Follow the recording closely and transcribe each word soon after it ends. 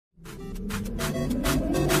Hey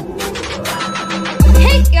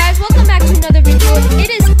guys, welcome back to another video. It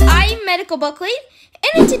is Medical Buckley,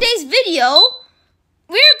 and in today's video,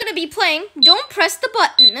 we're gonna be playing Don't Press the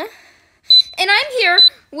Button. And I'm here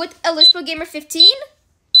with AlishbaGamer15.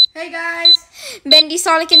 Hey guys. Bendy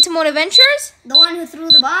Sonic and Timon Adventures. The one who threw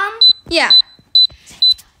the bomb? Yeah.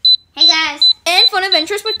 Hey guys. And Fun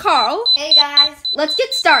Adventures with Carl. Hey guys. Let's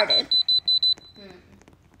get started.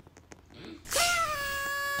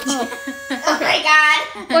 Oh my god.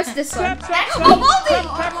 What's this one? Oh, Baldy!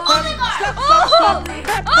 Oh my god!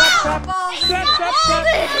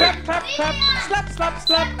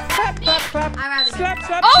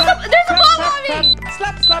 There's a ball on me! Oh dang.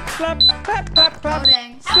 Oh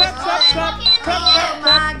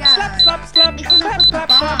my god.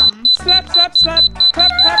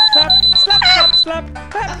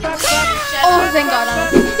 Oh, thank God.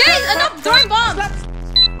 Guys, enough throwing bombs!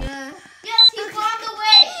 Yes, he bombed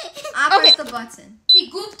away. I pressed the button. He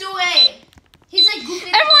gooped away. He's like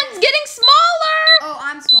gooping. Everyone's getting smaller! Oh,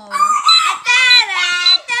 I'm smaller.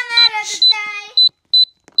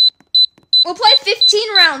 We'll play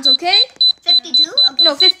 15 rounds, okay? 52? Okay.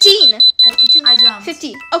 No, 15. 52. I jumped.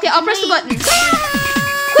 15. Okay, I'll press the button. Quick,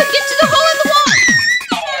 get to the hole in the wall!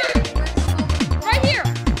 Right here.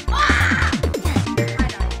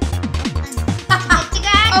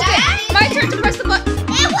 Okay, my turn to press the button.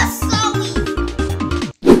 It was so easy.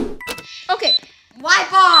 Okay. Why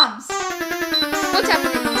bombs? What's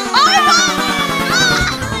happening?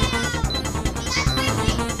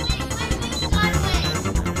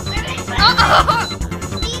 Oh,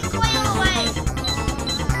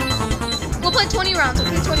 we'll play 20 rounds,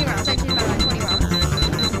 okay? 20 rounds. I changed my mind. 20 rounds.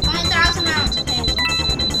 1,000 rounds, okay.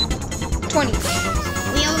 20.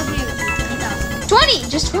 We all agree with you. 20!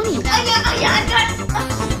 Just 20. I got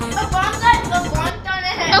a bomb gun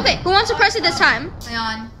ahead. Okay, who wants to press it this time?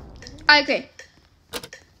 Leon. Okay.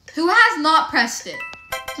 Who has not pressed it?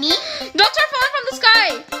 Me? Ducks are falling from the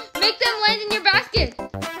sky! Make them land in your basket!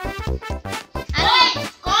 Let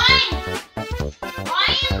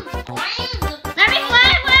me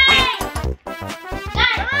fly away!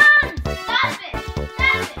 Guys, run! Stop it!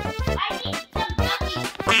 I need some duckies.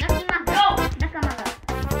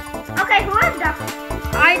 Okay, who has ducks?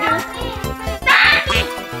 I do.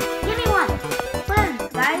 Give me one.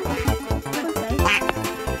 Please, guys.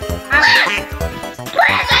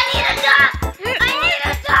 Please, I need a duck! I need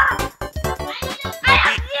a duck! I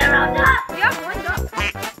have 0 ducks! You have 1 duck.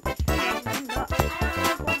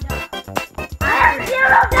 I have 0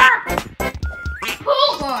 ducks!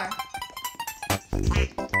 4.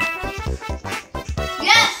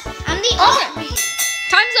 Yes! I'm the Okay.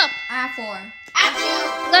 Time's up. I have 4. I have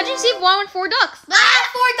 2. Legend Steve won with 4 ducks. I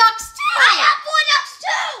have 4 ducks too! I have 4 ducks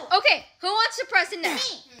too! Okay, who wants to press it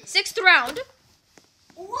next? Me. 6th round.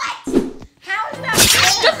 What? How is that?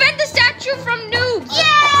 Defend the statue from noobs. Yay!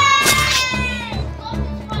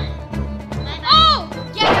 Oh!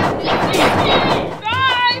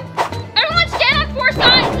 Bye! Everyone stand on 4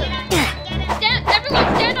 sides. Everyone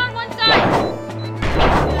stand on 1 side.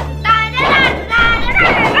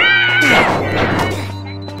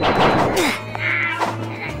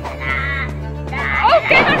 Oh,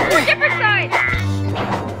 stand on 4 different sides.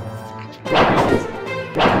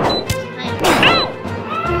 Ow!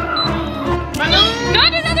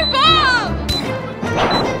 Not another bomb!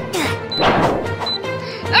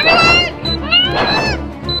 Everyone!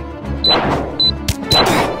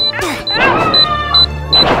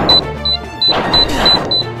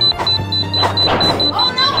 Oh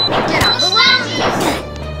no! Get out of the way!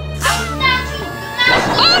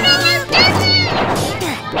 Oh no, I'm dizzy!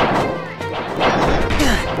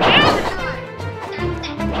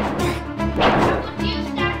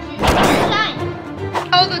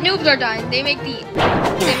 Oh, the noobs are dying. They make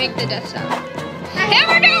the death sound.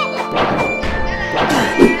 Hammer noob!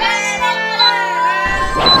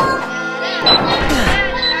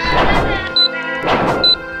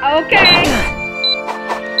 Okay.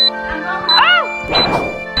 Oh!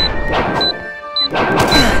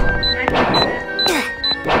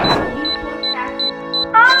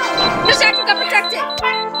 The statue got protected.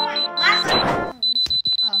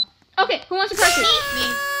 Okay, who wants to press it? Me.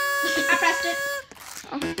 I pressed it.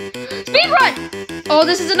 Speed run! Oh,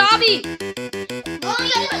 this is an obby. Oh,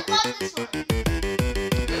 you gotta love this one.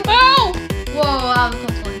 Oh! Whoa, that was a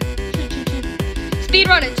close one. Speed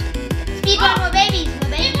run it. Speed run with babies.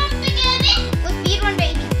 Let's speed run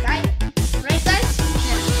babies, guys. Right, guys?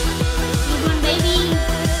 Yeah. Speed run babies.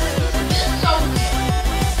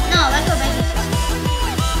 No, let's go babies.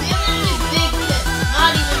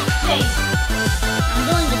 Not even face. I'm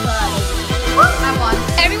doing this already. I won.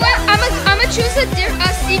 Everyone, I'm gonna choose a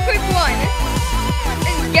secret one.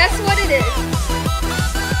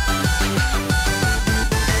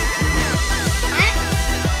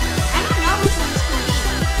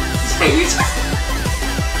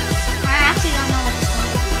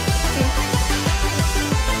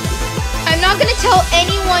 gonna tell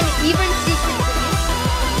anyone, even secretly.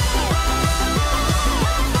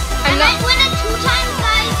 I might win it 2 times,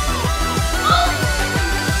 guys.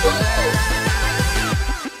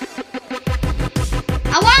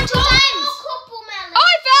 I won 2 times. Oh,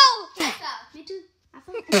 I fell! Me too. I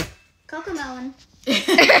fell. Cocomelon.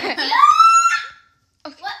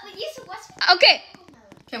 Okay.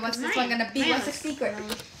 Okay, what's this one gonna be? What's the secret?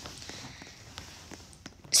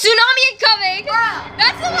 Tsunami incoming!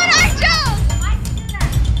 That's the one I chose!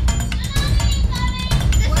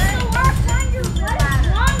 What's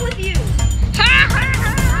wrong with you? Ha ha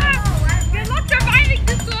ha! Good luck surviving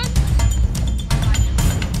this one!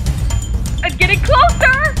 It's getting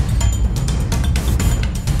closer!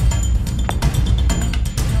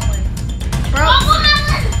 Bro.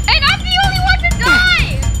 And I'm the only one to die!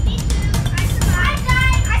 Me too. I survived,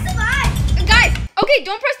 guys. I survived. Guys, okay,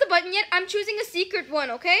 don't press the button yet. I'm choosing a secret one,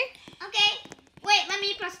 okay? Okay. Wait, let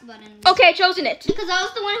me press the button. Okay, I've chosen it. Because I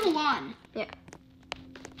was the one who won. Yeah.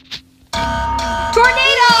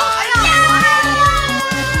 Tornado!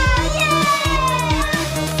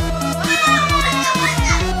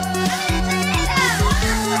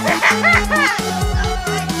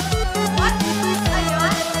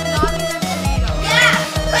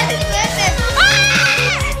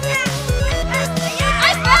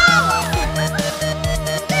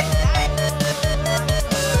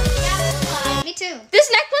 This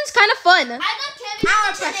next one's kind of fun.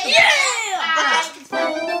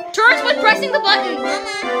 Turns with pressing the button.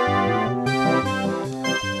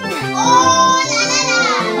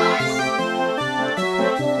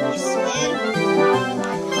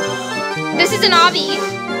 This is an obby.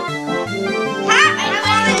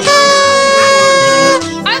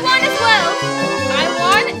 I won as well. I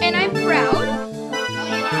won and I'm proud.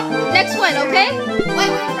 Next one, okay?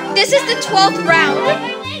 This is the 12th round.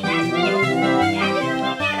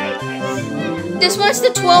 This one's the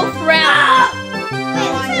 12th round.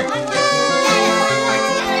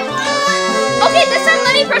 Okay, this time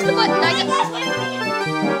let me press the button.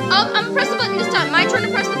 I'm gonna press the button this time. My turn to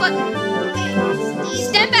press the button.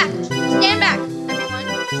 Stand back. Stand back, everyone.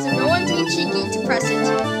 So no one's being cheeky to press it.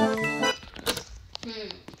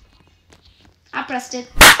 I pressed it.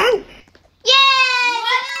 Yay!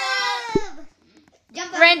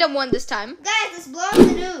 Jump up. Random one this time. Guys, let's blow up the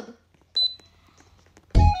noob.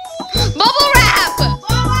 Bubble wrap!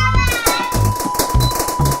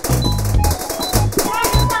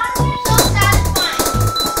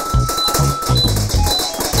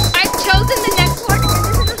 I've chosen the next one, and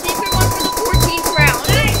this is the secret one for the 14th round.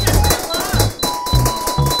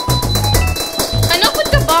 Enough with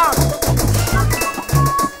the bomb.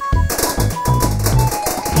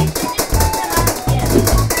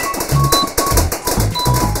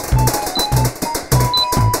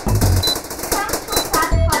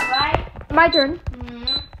 My turn.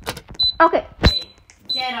 Okay.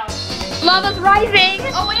 Get out. Lava's rising.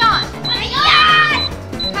 Oh, wait on.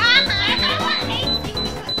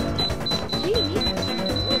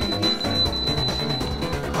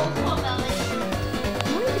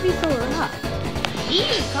 Why would it be so rough?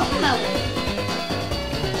 Cocomelon.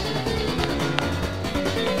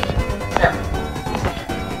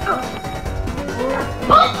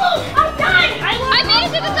 I made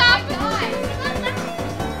it to the top.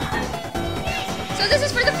 So this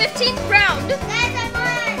is for the 15th round. Guys, I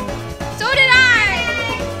won. So did I.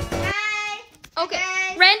 Bye. Okay.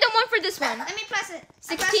 Guys. Random one for this one. Let me press it.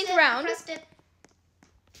 16th round. I pressed it.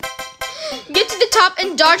 Get to the top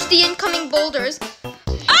and dodge the incoming boulders.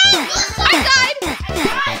 Ah! I died.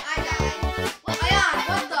 What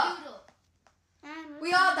the?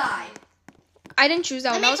 We all died. I didn't choose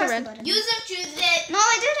that one. That was a press the random. button. Yusuf choose it. No,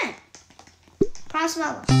 I didn't.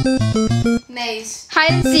 Marshmallow. Maze.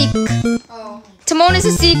 Hide and seek. Oh. Timon is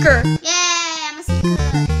a seeker. Yay, I'm a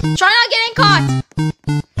secret. Try not getting caught.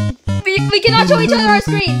 We cannot show each other our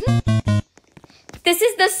screens. This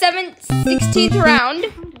is the 16th round.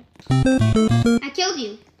 I killed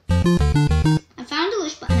you. I found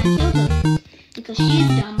Alish, and I killed her. Because she's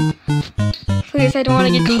dumb. Please, I don't want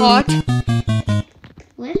to get caught.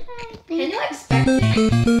 What did I think? Can you expect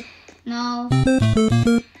it? No.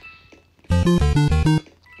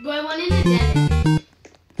 Go I went in the dead.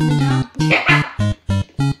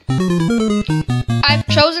 I've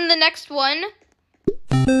chosen the next one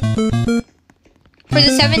for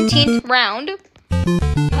the 17th round.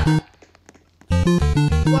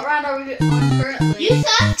 What round are we on currently? You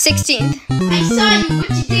suck. 16th. I saw you. What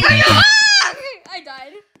you did? I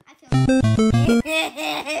died. I killed you.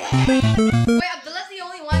 Wait, Abdullah's the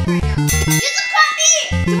only one right now. You caught me!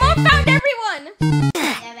 Timon found everyone.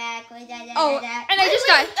 Oh, and I just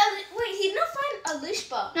died. Wait, he didn't find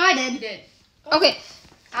Alishba. No, I He did. did. Okay.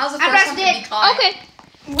 I was the I first pressed one to be it. caught. Okay.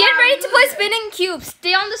 Get ready to play spinning cube.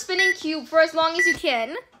 Stay on the spinning cube for as long as you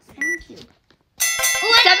can. Thank you.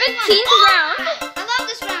 17th round. I love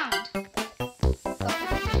this round.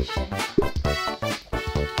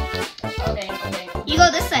 Okay. You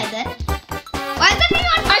go this side then. Why is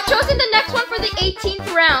everyone? I've chosen the next one for the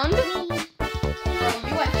 18th round. Bro,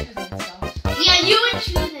 you went choosing stuff. Yeah, you would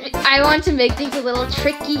choose it. I want to make things a little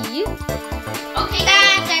tricky. Okay.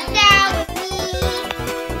 Down with me.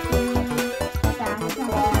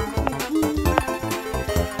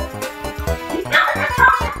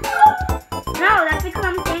 No, that's because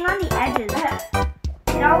I'm staying on the edges.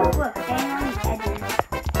 It always looks staying on the edges.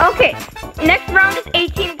 Okay. Next round is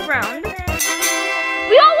 18th round. We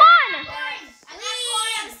all won!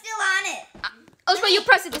 I'm still on it. Oh, but you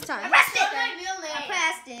press it this time. I pressed it. I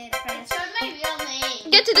pressed it. My real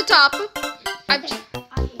name. Get to the top. I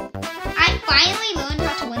finally learned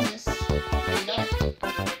how to win this.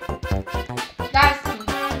 Guys, come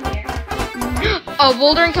here. Oh,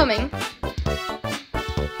 boulder incoming.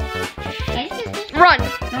 Run. Run.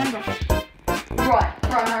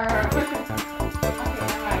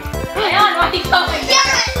 Okay, alright. Keep going.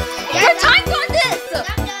 Your time's on this.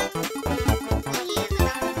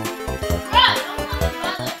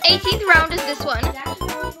 18th round is this one.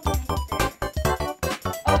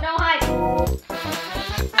 Oh, no, hide.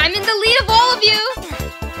 I'm in the lead of all of you.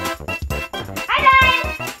 Hi guys.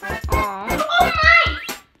 Aw, Oh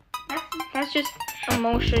my! that's just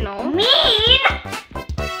emotional. Mean!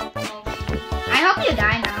 I hope you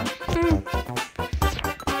die now.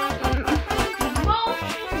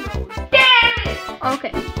 Damn it!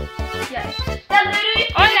 Okay. Yes. That literally.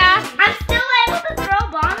 Hola. I'm still able to throw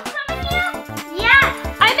bombs from here? Yes!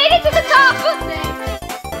 I made it to the top.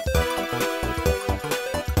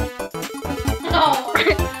 No.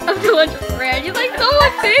 I'm so much red. You're like,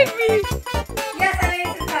 someone save me. Yes, I made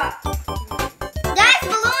it to the top. Guys,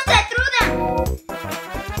 balloons, I threw them!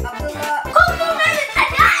 Abdullah. Coco Melon, I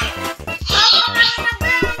died! Coco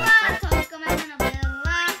Melon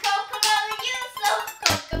Abdullah. Coco Melon Yusuf.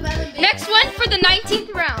 Coco Melon Next one for the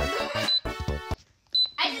 19th round.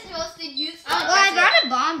 I just roasted Yusuf. Oh, well, I brought a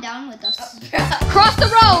bomb down with us. Cross the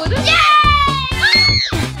road. Yay!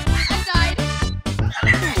 I died.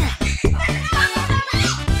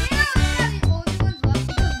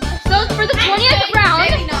 So for the 20th round,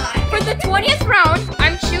 Maybe not. for the 20th round,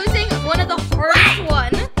 I'm choosing one of the hardest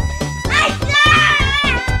one. I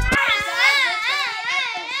died!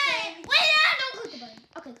 Wait, don't click the button.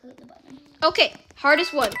 Okay, click the button. Okay,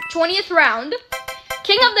 hardest one. 20th round.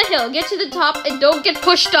 King of the hill. Get to the top and don't get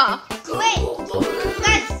pushed off. Wait,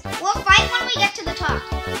 guys, we'll fight when we get to the top,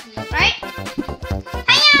 right?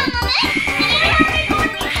 Hiya, Mama!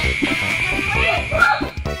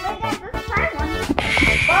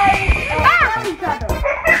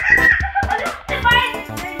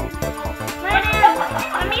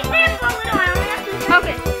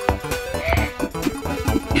 Okay.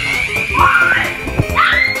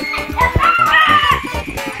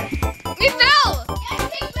 We fell.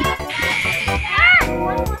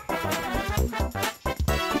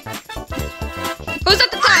 Who's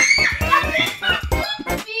at the top?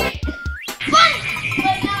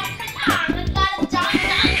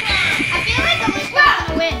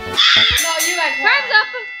 No, you guys won. Time's up.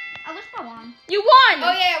 You won.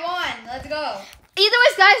 Oh, yeah, I won. Let's go. Either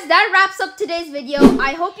ways, guys, that wraps up today's video.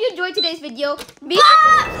 I hope you enjoyed today's video. Be sure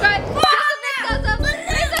to subscribe, give us a big thumbs up, leave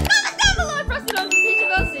a comment down below, and press the notification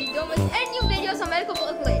bell so you don't miss any new videos on Medical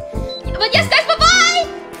Booklet. But yes, guys,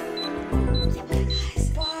 bye-bye!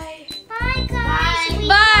 Bye.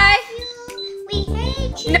 Bye! We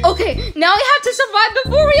hate you. Okay, now we have to survive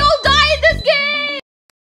before we all die in this game!